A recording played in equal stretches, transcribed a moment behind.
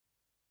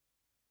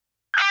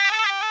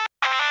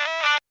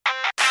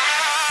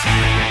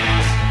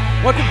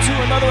Welcome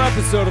to another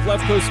episode of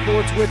Left Coast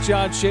Sports with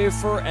John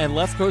Schaefer, and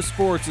Left Coast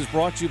Sports is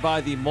brought to you by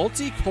the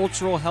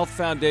Multicultural Health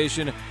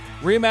Foundation.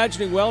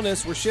 Reimagining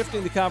wellness, we're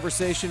shifting the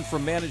conversation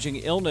from managing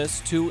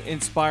illness to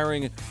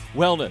inspiring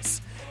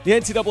wellness. The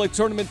NCAA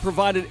tournament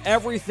provided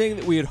everything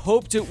that we had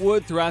hoped it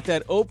would throughout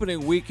that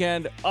opening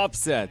weekend.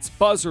 Upsets,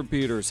 buzzer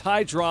beaters,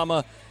 high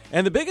drama,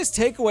 and the biggest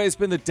takeaway has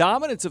been the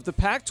dominance of the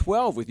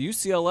Pac-12 with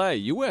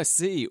UCLA,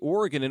 USC,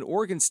 Oregon, and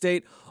Oregon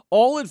State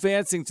all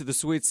advancing to the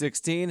Sweet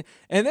 16.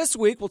 And this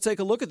week, we'll take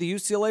a look at the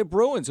UCLA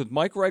Bruins with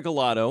Mike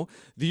Regalado,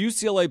 the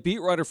UCLA beat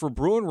writer for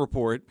Bruin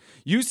Report.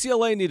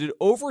 UCLA needed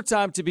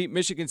overtime to beat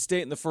Michigan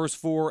State in the first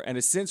four and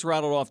has since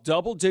rattled off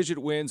double-digit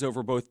wins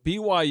over both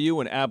BYU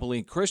and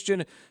Abilene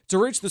Christian to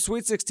reach the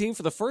Sweet 16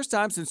 for the first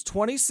time since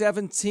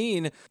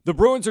 2017. The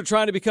Bruins are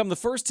trying to become the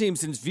first team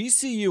since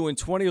VCU in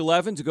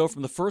 2011 to go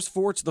from the first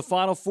four to the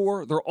Final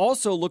Four. They're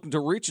also looking to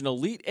reach an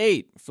Elite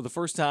Eight for the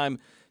first time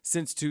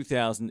since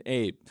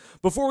 2008.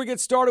 Before we get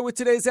started with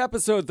today's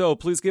episode, though,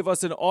 please give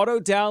us an auto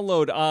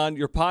download on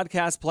your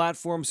podcast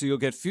platform so you'll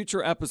get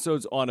future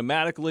episodes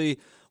automatically.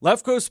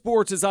 Left Coast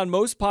Sports is on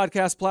most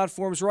podcast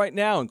platforms right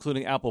now,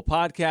 including Apple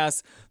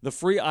Podcasts, the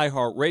free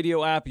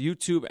iHeartRadio app,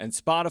 YouTube, and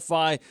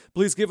Spotify.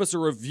 Please give us a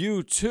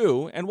review,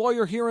 too. And while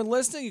you're here and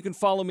listening, you can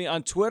follow me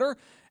on Twitter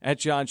at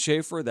John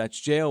Schaefer. That's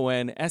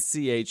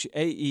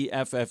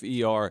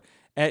JONSCHAEFFER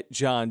at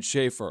John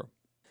Schaefer.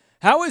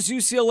 How has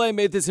UCLA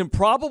made this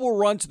improbable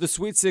run to the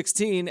Sweet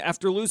 16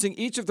 after losing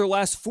each of their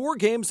last four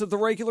games of the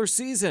regular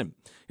season?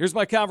 Here's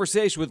my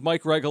conversation with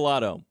Mike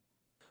Regalado.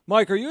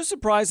 Mike, are you as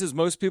surprised as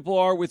most people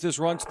are with this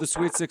run to the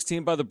Sweet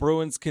 16 by the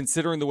Bruins,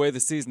 considering the way the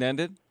season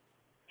ended?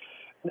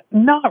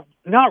 Not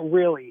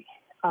really.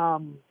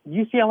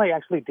 UCLA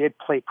actually did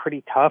play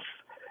pretty tough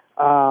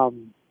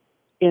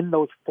in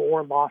those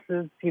four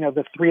losses. You know,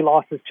 the three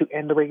losses to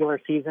end the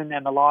regular season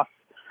and the loss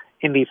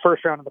in the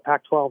first round of the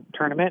Pac-12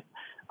 tournament.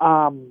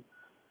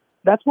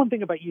 That's one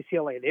thing about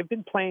UCLA. They've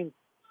been playing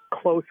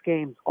close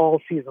games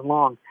all season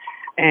long,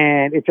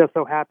 and it just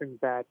so happens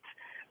that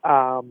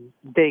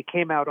they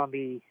came out on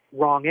the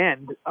wrong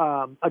end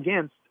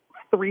against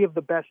three of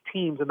the best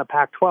teams in the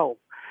Pac-12.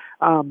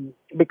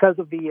 Because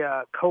of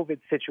the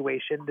COVID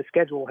situation, the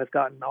schedule has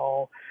gotten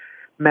all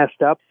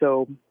messed up.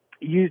 So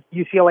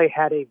UCLA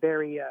had a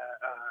very,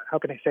 how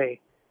can I say,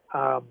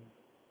 a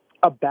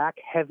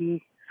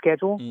back-heavy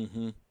schedule.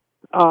 Mm-hmm.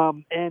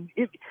 And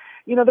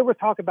there was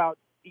talk about,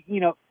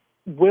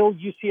 will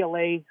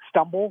UCLA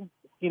stumble?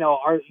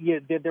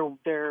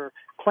 They're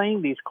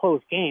playing these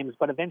close games,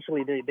 but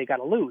eventually they got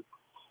to lose.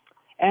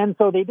 And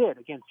so they did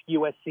against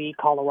USC,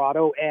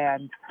 Colorado,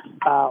 and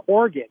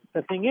Oregon.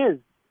 The thing is,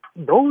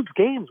 those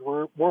games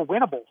were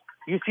winnable.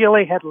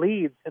 UCLA had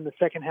leads in the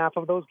second half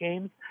of those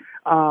games.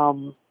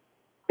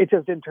 It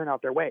just didn't turn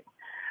out their way.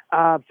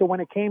 So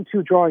when it came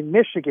to drawing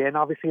Michigan,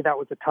 obviously that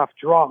was a tough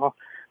draw,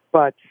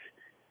 but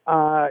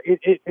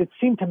it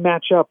seemed to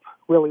match up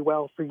really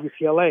well for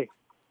UCLA.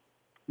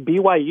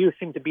 BYU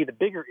seemed to be the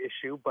bigger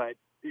issue, but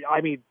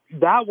I mean,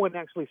 that one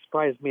actually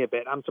surprised me a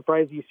bit. I'm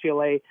surprised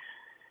UCLA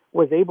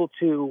was able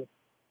to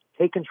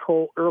take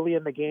control early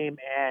in the game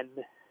and,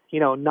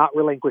 not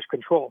relinquish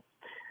control.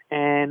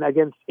 And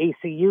against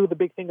ACU, the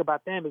big thing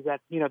about them is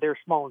that, they're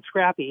small and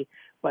scrappy,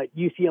 but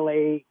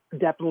UCLA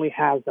definitely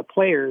has the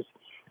players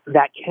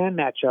that can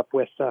match up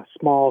with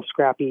small,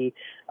 scrappy,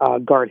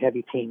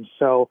 guard-heavy teams.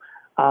 So,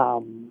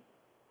 I'm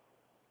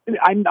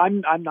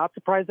not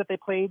surprised that they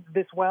played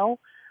this well,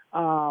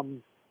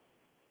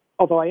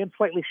 although I am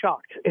slightly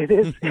shocked.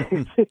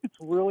 It's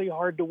really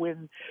hard to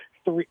win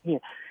three,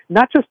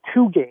 not just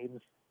two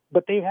games,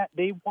 but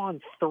they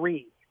won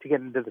three to get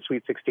into the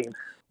Sweet 16.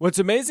 What's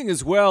amazing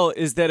as well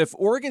is that if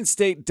Oregon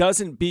State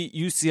doesn't beat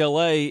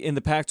UCLA in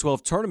the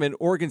Pac-12 tournament,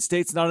 Oregon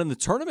State's not in the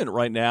tournament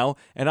right now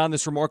and on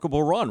this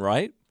remarkable run,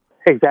 right?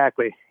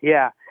 Exactly.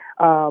 Yeah.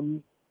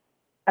 And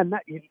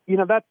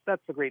that,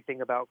 that's the great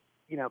thing about,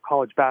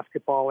 college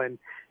basketball and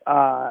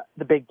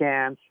the big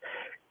dance.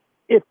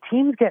 If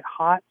teams get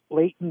hot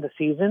late in the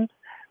season,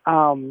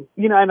 and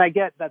I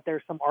get that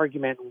there's some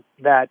argument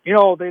that,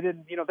 they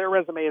didn't, their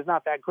resume is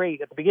not that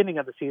great at the beginning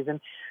of the season.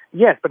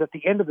 Yes, but at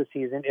the end of the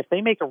season, if they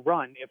make a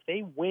run, if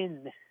they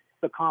win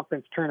the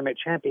conference tournament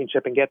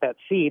championship and get that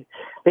seed,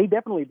 they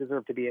definitely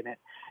deserve to be in it.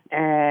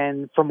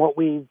 And from what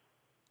we've,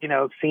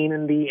 seen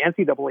in the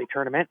NCAA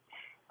tournament,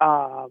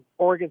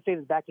 Oregon State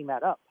is backing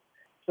that up.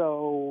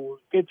 So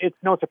it's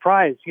no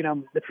surprise,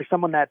 for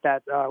someone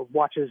that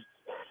watches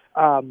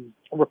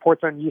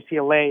reports on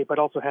UCLA, but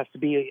also has to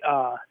be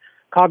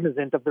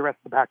cognizant of the rest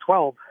of the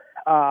Pac-12.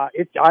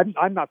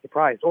 I'm not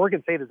surprised.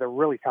 Oregon State is a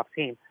really tough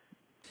team.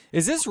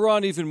 Is this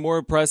run even more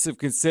impressive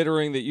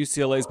considering that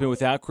UCLA's been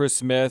without Chris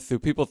Smith, who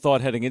people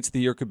thought heading into the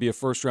year could be a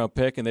first-round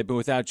pick, and they've been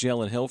without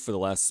Jalen Hill for the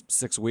last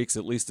 6 weeks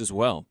at least as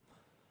well?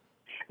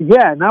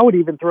 Yeah, and I would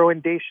even throw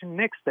in Daishen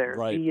Nix there,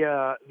 right.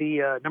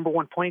 the number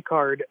one point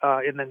guard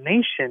in the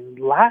nation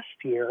last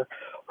year,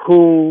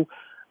 who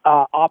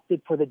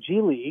opted for the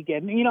G League,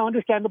 and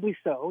understandably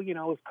so.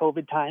 With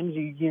COVID times,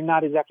 you're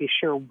not exactly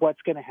sure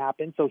what's going to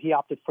happen, so he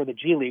opted for the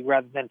G League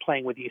rather than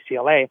playing with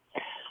UCLA.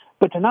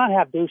 But to not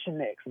have Dacian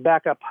Nix,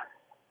 backup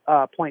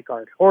point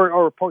guard,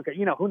 or point guard,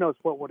 who knows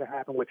what would have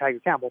happened with Tiger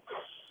Campbell.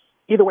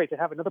 Either way, to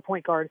have another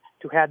point guard,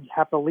 to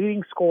have the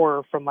leading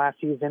scorer from last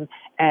season,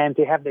 and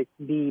to have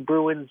the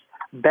Bruins'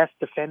 best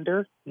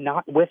defender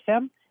not with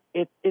them,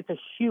 it's a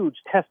huge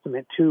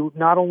testament to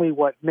not only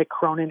what Mick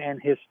Cronin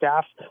and his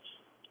staff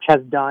has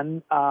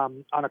done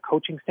on a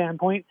coaching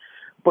standpoint,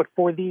 but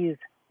for these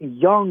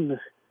young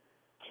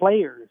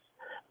players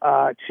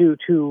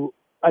to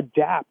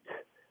adapt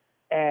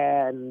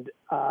and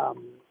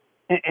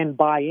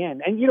buy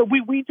in. And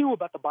we knew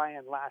about the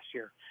buy-in last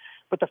year,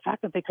 but the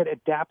fact that they could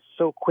adapt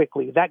so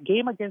quickly, that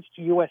game against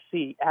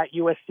USC at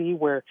USC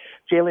where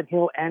Jalen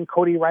Hill and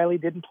Cody Riley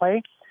didn't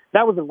play,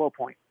 that was a low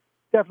point,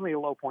 definitely a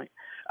low point.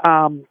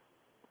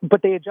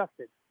 But they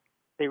adjusted.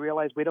 They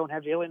realized we don't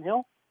have Jalen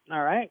Hill.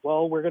 All right,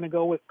 well, we're going to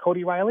go with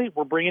Cody Riley.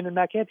 We're bringing in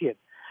Matt Etienne.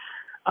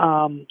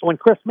 When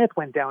Chris Smith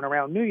went down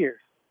around New Year's,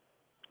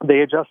 they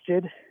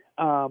adjusted.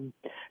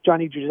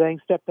 Johnny Juzang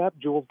stepped up.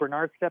 Jules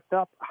Bernard stepped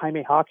up.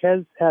 Jaime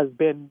Jaquez has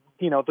been,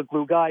 the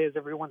glue guy, as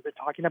everyone's been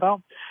talking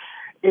about.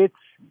 It's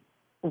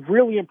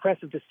really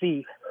impressive to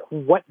see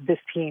what this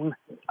team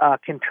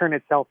can turn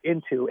itself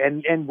into.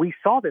 And we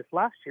saw this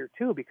last year,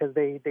 too, because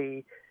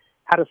they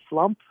had a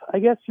slump, I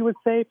guess you would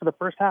say, for the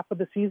first half of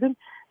the season.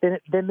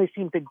 Then they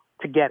seemed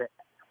to get it.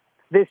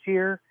 This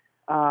year,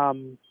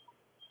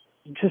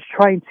 just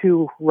trying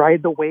to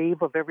ride the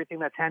wave of everything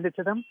that's handed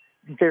to them,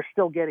 they're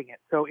still getting it.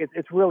 So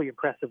it's really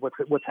impressive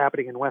what's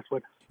happening in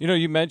Westwood.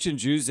 You mentioned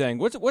Juzang.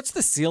 What's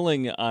the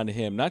ceiling on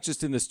him, not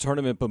just in this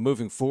tournament, but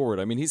moving forward?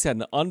 I mean, he's had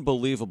an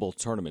unbelievable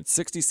tournament,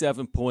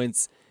 67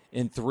 points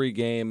in 3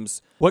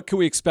 games. What can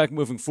we expect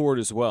moving forward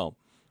as well?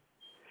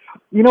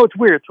 It's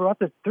weird.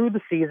 Through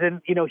the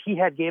season, he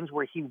had games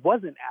where he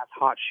wasn't as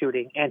hot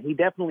shooting, and he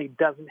definitely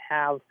doesn't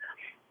have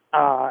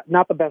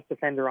not the best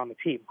defender on the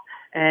team.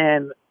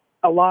 And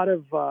a lot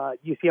of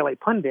UCLA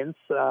pundits,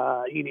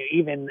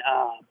 even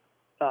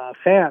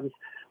fans,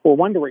 were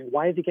wondering,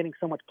 why is he getting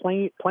so much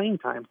playing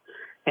time?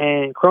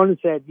 And Cronin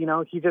said, he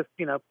just,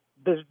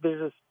 there's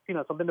just,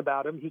 something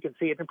about him. He can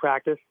see it in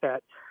practice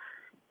that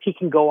he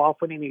can go off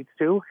when he needs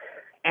to.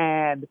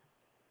 And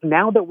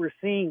now that we're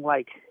seeing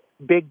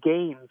big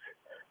games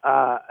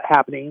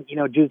happening,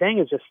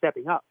 Juzang is just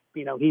stepping up.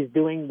 He's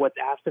doing what's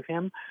asked of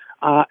him.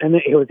 And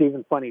it was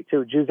even funny,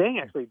 too.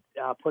 Juzang actually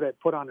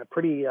put on a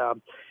pretty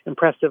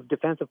impressive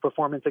defensive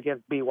performance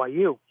against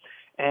BYU.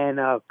 And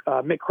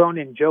Mick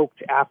Cronin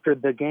joked after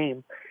the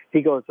game.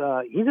 He goes,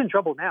 he's in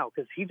trouble now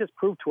because he just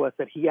proved to us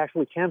that he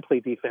actually can play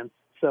defense.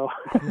 So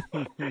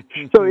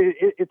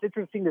it's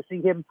interesting to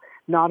see him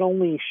not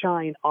only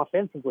shine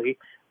offensively,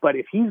 but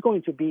if he's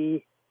going to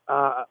be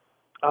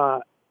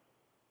an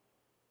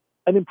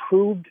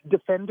improved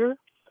defender,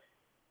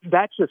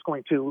 that's just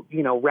going to,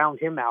 round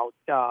him out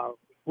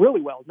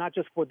really well, not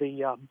just for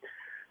the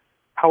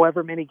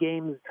however many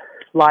games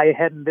lie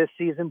ahead in this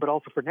season, but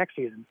also for next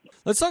season.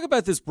 Let's talk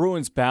about this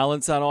Bruins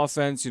balance on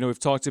offense. We've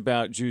talked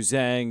about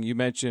Juzang. You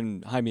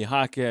mentioned Jaime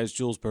Jaquez,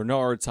 Jules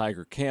Bernard,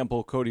 Tiger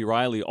Campbell, Cody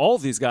Riley. All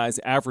of these guys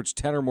average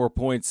 10 or more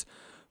points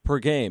per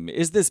game.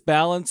 Is this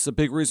balance a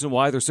big reason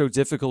why they're so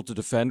difficult to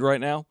defend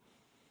right now?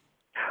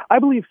 I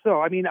believe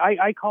so. I mean,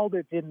 I called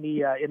it in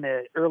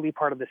the early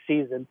part of the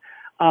season.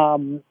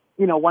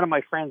 One of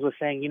my friends was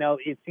saying,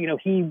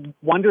 he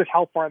wonders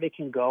how far they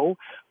can go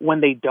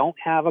when they don't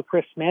have a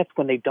Chris Smith,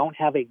 when they don't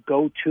have a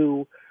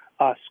go-to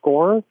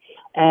scorer.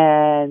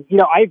 And,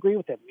 I agree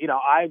with him.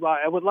 I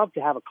would love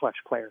to have a clutch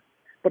player.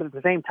 But at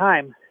the same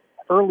time,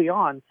 early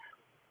on,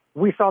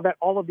 we saw that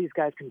all of these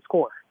guys can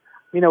score.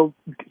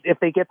 If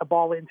they get the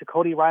ball into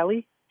Cody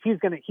Riley, he's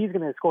gonna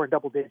score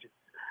double digits.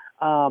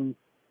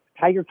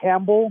 Tiger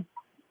Campbell,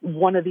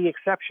 one of the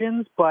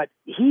exceptions, but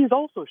he's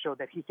also showed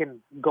that he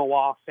can go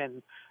off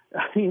and,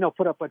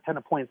 put up a ton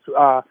of points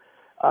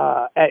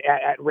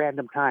at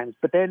random times.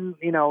 But then,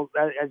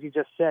 as you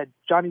just said,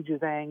 Johnny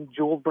Juzang,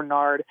 Jules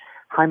Bernard,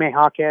 Jaime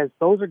Jaquez,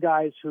 those are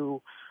guys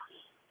who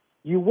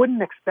you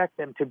wouldn't expect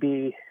them to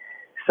be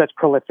such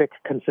prolific,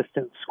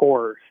 consistent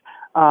scorers.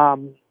 Like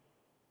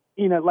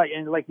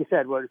you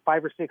said,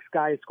 5 or 6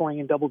 guys scoring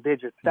in double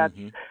digits. That's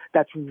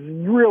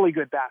really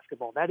good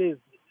basketball. That is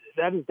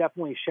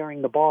definitely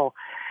sharing the ball.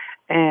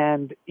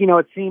 And,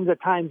 it seems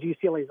at times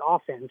UCLA's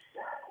offense,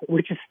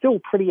 which is still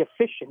pretty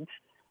efficient,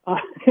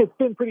 it's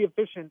been pretty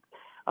efficient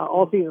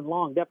all season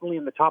long, definitely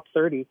in the top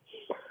 30.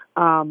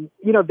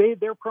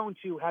 They're prone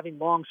to having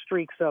long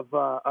streaks of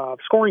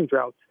scoring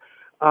droughts.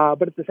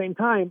 But at the same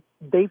time,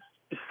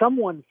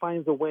 someone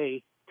finds a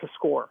way to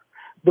score.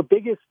 The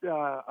biggest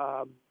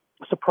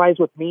surprise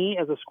with me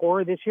as a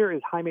scorer this year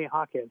is Jaime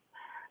Jaquez.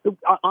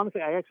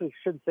 Honestly, I actually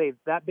shouldn't say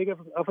that big of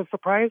a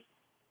surprise,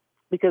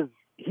 because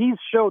he's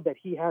showed that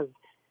he has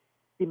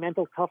the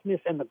mental toughness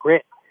and the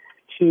grit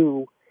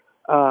to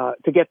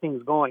get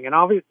things going. And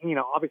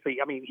obviously,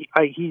 I mean,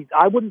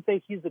 I wouldn't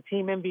say he's the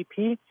team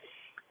MVP,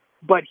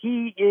 but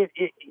he's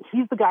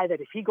the guy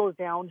that if he goes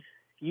down,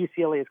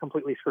 UCLA is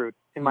completely screwed,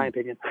 in my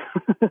opinion.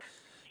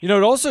 You know,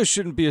 it also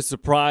shouldn't be a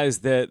surprise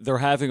that they're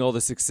having all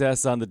the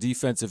success on the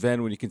defensive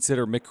end when you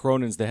consider Mick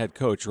Cronin's the head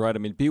coach, right? I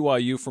mean,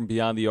 BYU from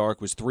beyond the arc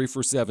was 3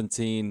 for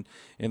 17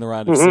 in the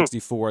round of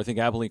 64. I think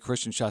Abilene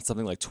Christian shot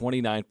something like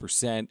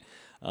 29%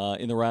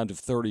 in the round of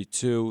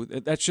 32.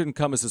 That shouldn't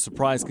come as a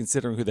surprise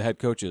considering who the head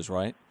coach is,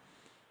 right?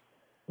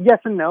 Yes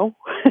and no,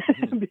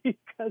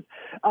 because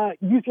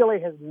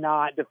UCLA has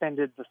not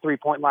defended the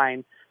three-point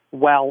line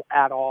well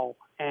at all,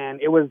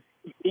 and it was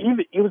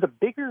a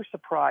bigger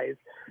surprise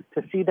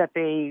to see that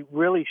they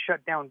really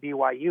shut down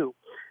BYU.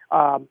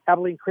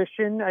 Abilene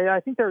Christian,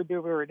 I think they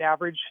were an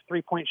average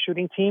three-point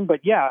shooting team, but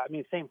yeah, I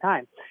mean, same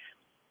time.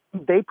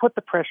 They put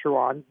the pressure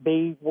on.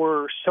 They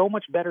were so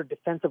much better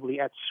defensively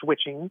at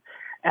switching,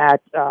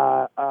 at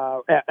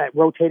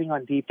rotating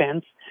on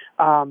defense,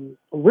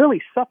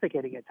 really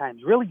suffocating at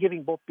times, really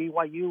giving both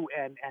BYU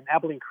and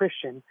Abilene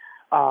Christian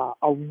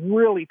a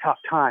really tough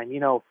time,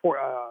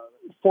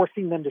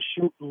 forcing them to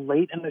shoot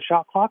late in the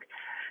shot clock.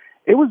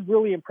 It was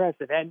really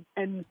impressive.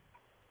 And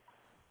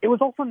it was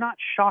also not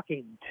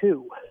shocking,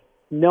 too,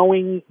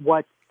 knowing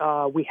what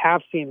we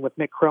have seen with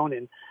Mick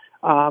Cronin,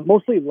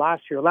 mostly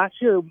last year. Last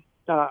year,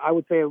 I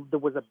would say there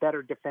was a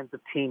better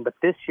defensive team, but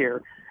this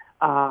year,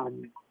 for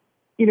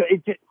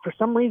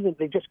some reason,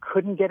 they just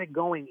couldn't get it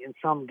going in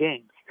some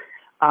games,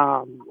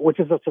 which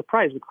is a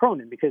surprise with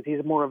Cronin because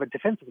he's more of a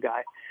defensive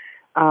guy.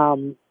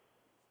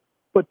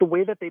 But the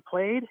way that they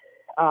played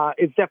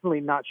is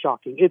definitely not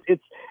shocking.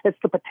 It's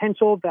the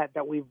potential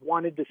that we've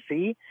wanted to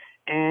see,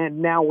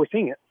 and now we're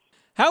seeing it.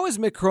 How has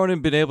Mick Cronin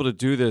been able to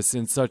do this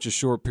in such a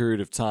short period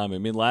of time? I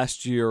mean,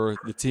 last year,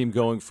 the team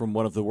going from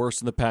one of the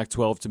worst in the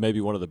Pac-12 to maybe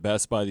one of the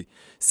best by the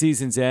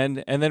season's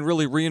end, and then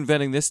really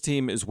reinventing this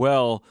team as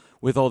well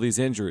with all these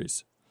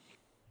injuries.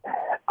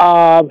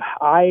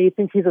 I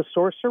think he's a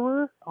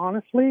sorcerer,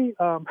 honestly.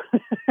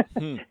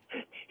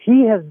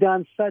 He has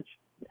done such,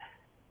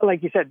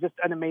 like you said, just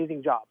an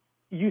amazing job.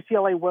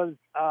 UCLA was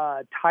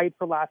tied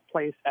for last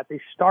place at the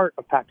start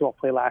of Pac-12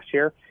 play last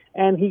year,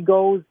 and he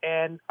goes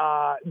and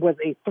was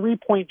a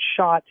three-point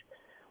shot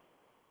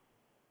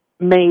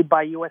made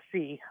by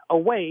USC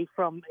away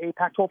from a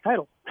Pac-12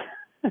 title.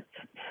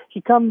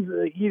 He comes,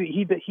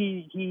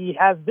 he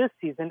has this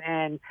season,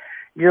 and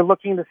you're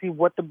looking to see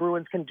what the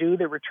Bruins can do.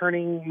 They're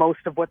returning most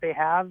of what they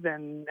have,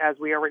 and as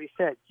we already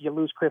said, you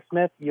lose Chris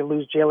Smith, you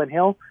lose Jalen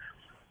Hill,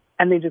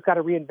 and they just got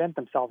to reinvent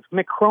themselves.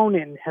 Mick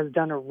Cronin has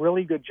done a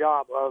really good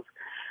job of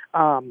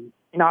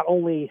not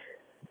only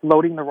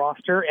loading the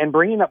roster and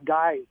bringing up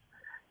guys,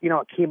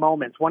 at key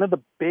moments. One of the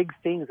big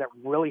things that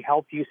really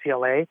helped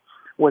UCLA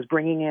was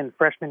bringing in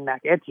freshman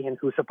Mac Etienne,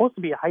 who's supposed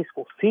to be a high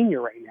school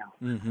senior right now.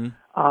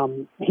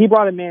 Mm-hmm. He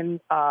brought him in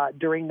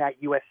during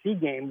that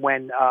USC game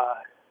when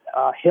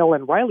Hill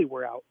and Riley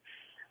were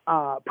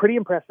out. Pretty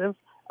impressive.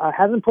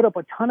 Hasn't put up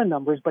a ton of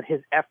numbers, but his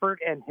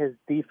effort and his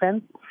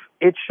defense,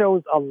 it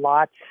shows a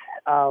lot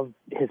of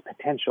his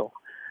potential.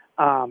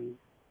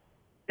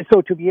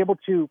 So to be able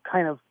to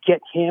kind of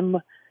get him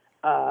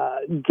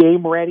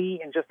game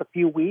ready in just a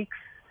few weeks,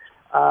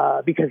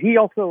 because he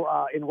also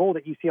enrolled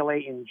at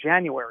UCLA in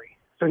January.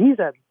 So he's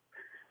had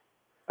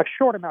a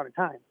short amount of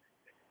time.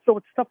 So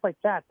it's stuff like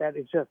that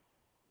is just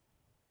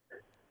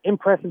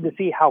impressive to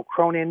see how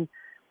Cronin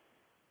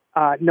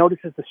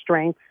notices the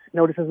strengths,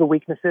 notices the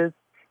weaknesses,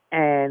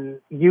 and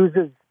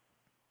uses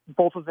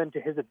both of them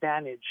to his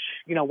advantage,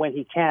 when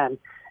he can.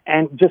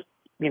 And just,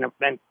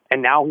 and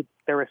now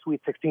they're a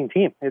Sweet 16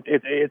 team.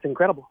 It's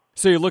incredible.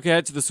 So you look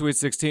ahead to the Sweet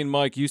 16,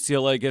 Mike.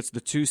 UCLA gets the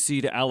 2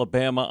 seed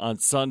Alabama on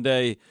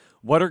Sunday.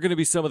 What are going to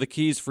be some of the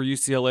keys for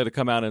UCLA to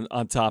come out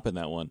on top in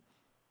that one?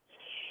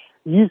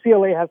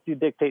 UCLA has to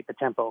dictate the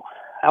tempo.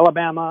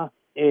 Alabama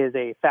is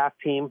a fast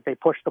team. They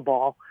push the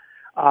ball.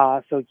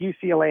 So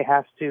UCLA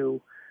has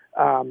to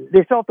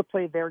they still have to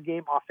play their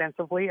game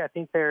offensively. I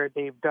think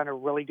they've done a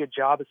really good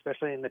job,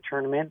 especially in the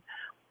tournament,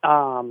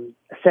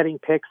 setting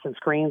picks and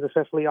screens,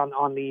 especially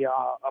on the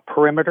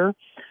perimeter.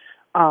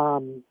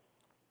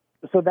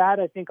 So that,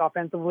 I think,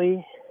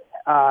 offensively,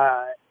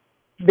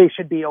 they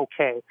should be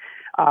okay.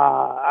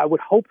 I would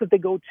hope that they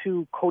go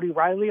to Cody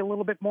Riley a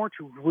little bit more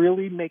to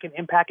really make an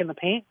impact in the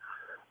paint.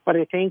 But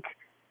I think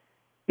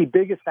the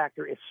biggest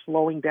factor is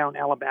slowing down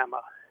Alabama.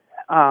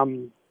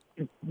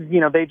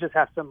 They just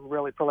have some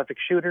really prolific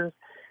shooters.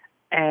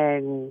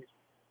 And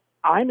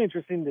I'm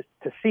interested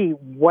to see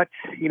what,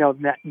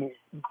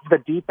 the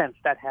defense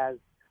that has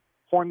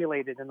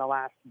formulated in the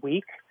last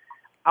week.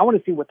 I want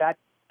to see what that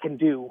can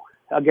do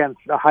against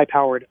a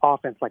high-powered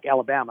offense like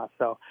Alabama.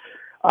 So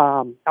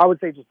I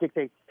would say just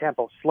dictate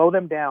tempo, slow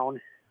them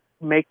down,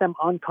 make them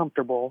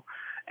uncomfortable,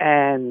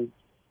 and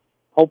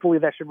hopefully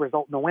that should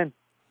result in a win.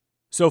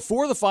 So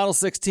for the Final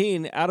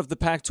 16 out of the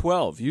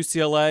Pac-12,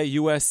 UCLA,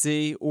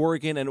 USC,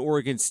 Oregon, and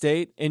Oregon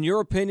State, in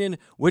your opinion,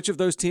 which of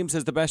those teams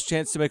has the best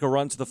chance to make a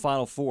run to the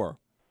Final Four?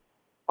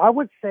 I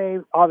would say,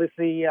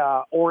 obviously,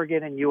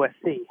 Oregon and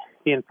USC.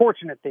 The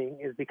unfortunate thing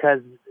is because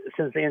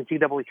since the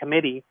NCAA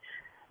committee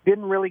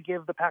didn't really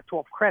give the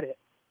Pac-12 credit,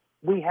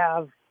 we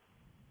have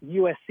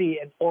USC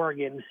and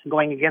Oregon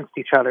going against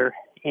each other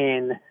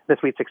in the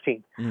Sweet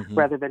 16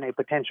 rather than a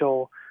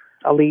potential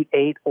Elite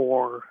Eight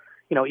or,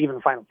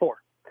 even Final Four.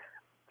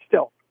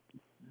 Still,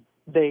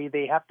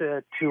 they have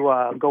to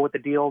go with the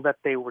deal that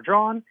they were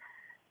drawn,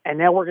 and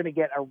now we're going to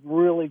get a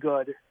really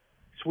good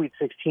Sweet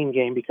 16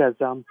 game because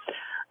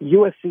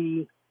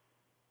USC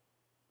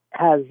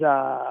has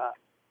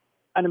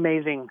an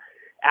amazing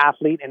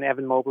athlete in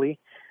Evan Mobley.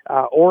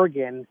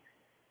 Oregon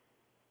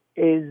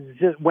is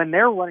just, when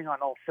they're running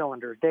on all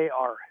cylinders, they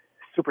are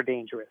super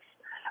dangerous.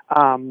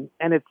 And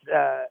it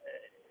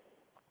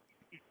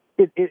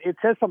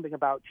says something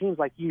about teams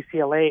like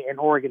UCLA and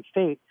Oregon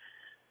State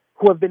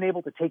who have been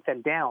able to take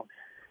them down.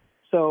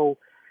 So,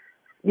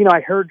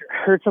 I heard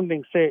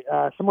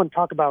someone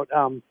talk about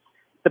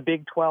the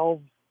Big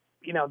 12.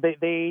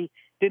 They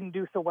didn't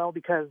do so well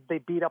because they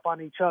beat up on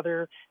each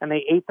other and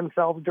they ate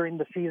themselves during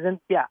the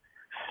season. Yeah,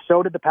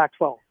 so did the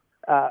Pac-12.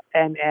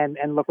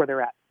 And look where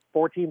they're at.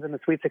 4 teams in the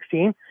Sweet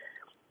 16.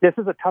 This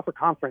is a tougher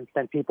conference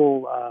than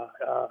people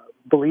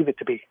believe it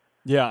to be.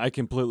 Yeah, I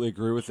completely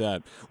agree with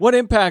that. What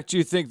impact do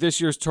you think this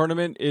year's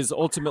tournament is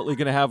ultimately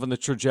going to have on the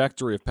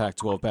trajectory of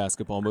Pac-12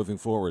 basketball moving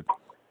forward?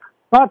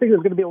 Well, I think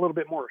there's going to be a little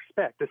bit more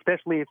respect,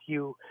 especially if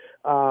you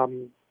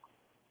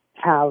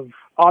have,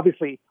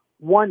 obviously,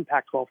 one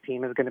Pac-12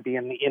 team is going to be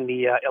in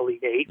the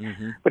Elite Eight.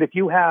 Mm-hmm. But if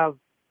you have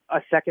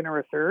a second or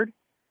a third,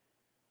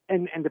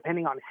 and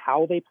depending on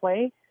how they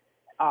play,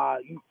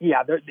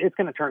 it's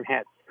going to turn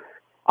heads.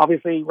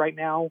 Obviously, right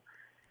now,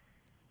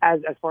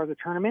 as far as the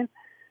tournament,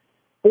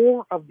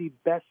 4 of the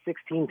best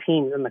 16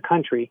 teams in the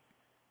country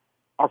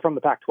are from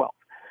the Pac-12.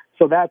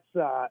 So that's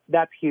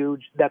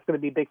huge. That's going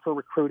to be big for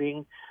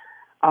recruiting.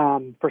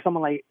 For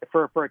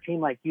a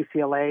team like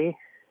UCLA,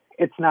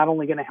 it's not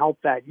only going to help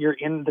that you're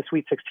in the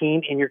Sweet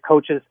 16 in your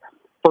coach's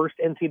first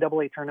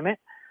NCAA tournament,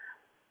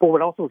 but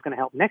what also is going to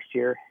help next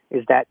year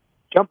is that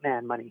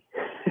Jumpman money,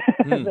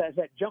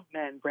 that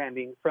Jumpman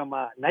branding from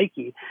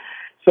Nike.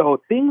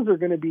 So things are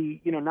going to be,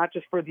 not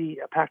just for the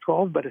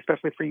Pac-12, but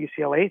especially for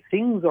UCLA,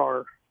 things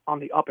are on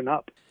the up and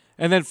up.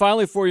 And then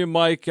finally for you,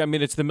 Mike,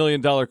 it's the $1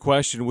 million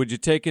question. Would you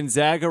take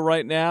Gonzaga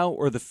right now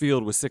or the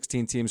field with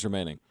 16 teams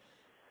remaining?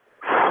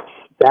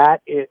 I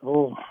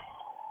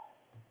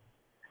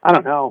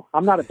don't know.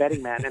 I'm not a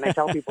betting man, and I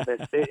tell people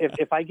this.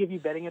 If I give you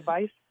betting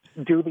advice,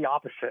 do the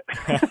opposite.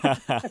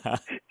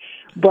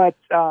 But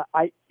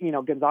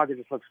Gonzaga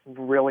just looks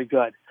really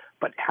good.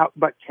 But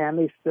can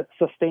they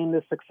sustain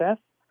this success?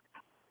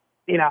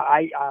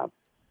 I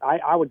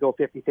would go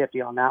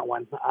 50-50 on that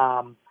one.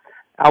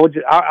 I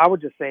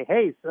would just say,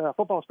 hey,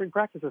 football spring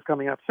practice is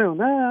coming up soon.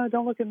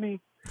 Don't look at me.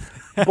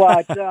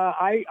 But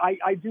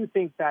I do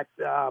think that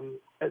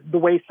the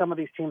way some of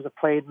these teams have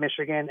played,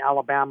 Michigan,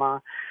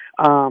 Alabama,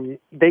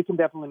 they can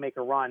definitely make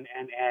a run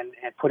and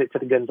put it to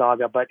the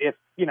Gonzaga. But if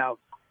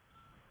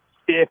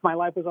my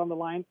life was on the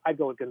line, I'd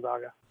go with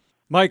Gonzaga.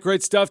 Mike,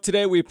 great stuff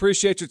today. We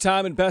appreciate your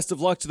time and best of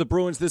luck to the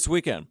Bruins this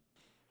weekend.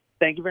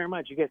 Thank you very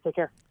much. You guys take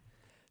care.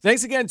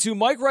 Thanks again to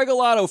Mike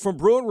Regalado from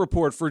Bruin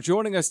Report for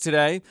joining us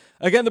today.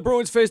 Again, the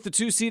Bruins face the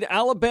 2-seed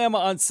Alabama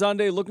on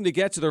Sunday, looking to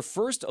get to their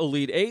first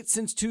Elite Eight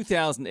since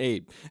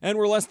 2008. And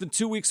we're less than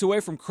 2 weeks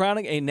away from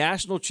crowning a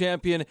national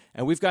champion,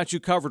 and we've got you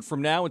covered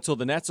from now until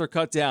the Nets are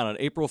cut down on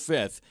April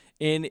 5th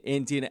in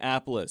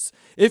Indianapolis.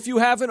 If you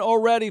haven't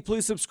already,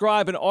 please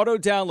subscribe and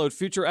auto-download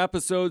future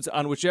episodes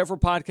on whichever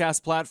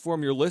podcast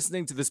platform you're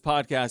listening to this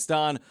podcast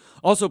on.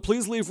 Also,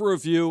 please leave a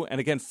review,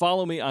 and again,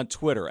 follow me on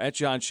Twitter at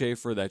John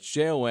Schaefer. That's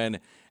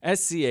JONSCHAEFFER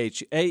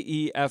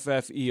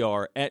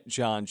at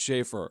John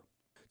Schaefer.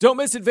 Don't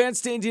miss Advance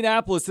to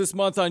Indianapolis this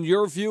month on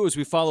Your View as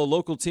we follow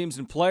local teams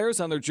and players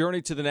on their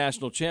journey to the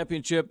national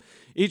championship.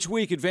 Each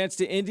week, Advance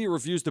to Indy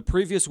reviews the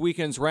previous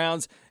weekend's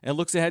rounds and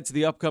looks ahead to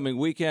the upcoming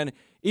weekend.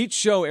 Each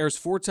show airs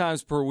 4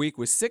 times per week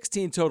with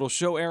 16 total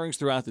show airings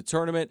throughout the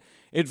tournament.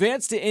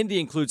 Advance to Indy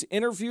includes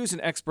interviews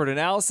and expert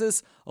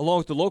analysis, along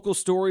with the local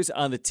stories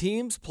on the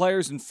teams,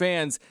 players, and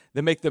fans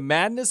that make the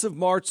madness of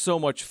March so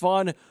much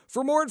fun.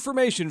 For more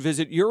information,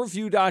 visit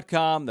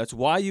yourview.com. That's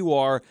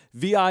YURVIEW.com.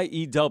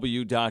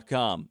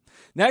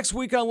 Next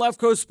week on Left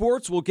Coast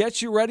Sports, we'll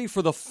get you ready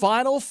for the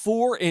Final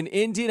Four in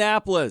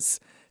Indianapolis.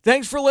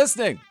 Thanks for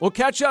listening. We'll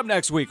catch up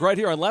next week right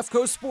here on Left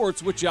Coast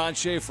Sports with John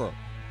Schaefer.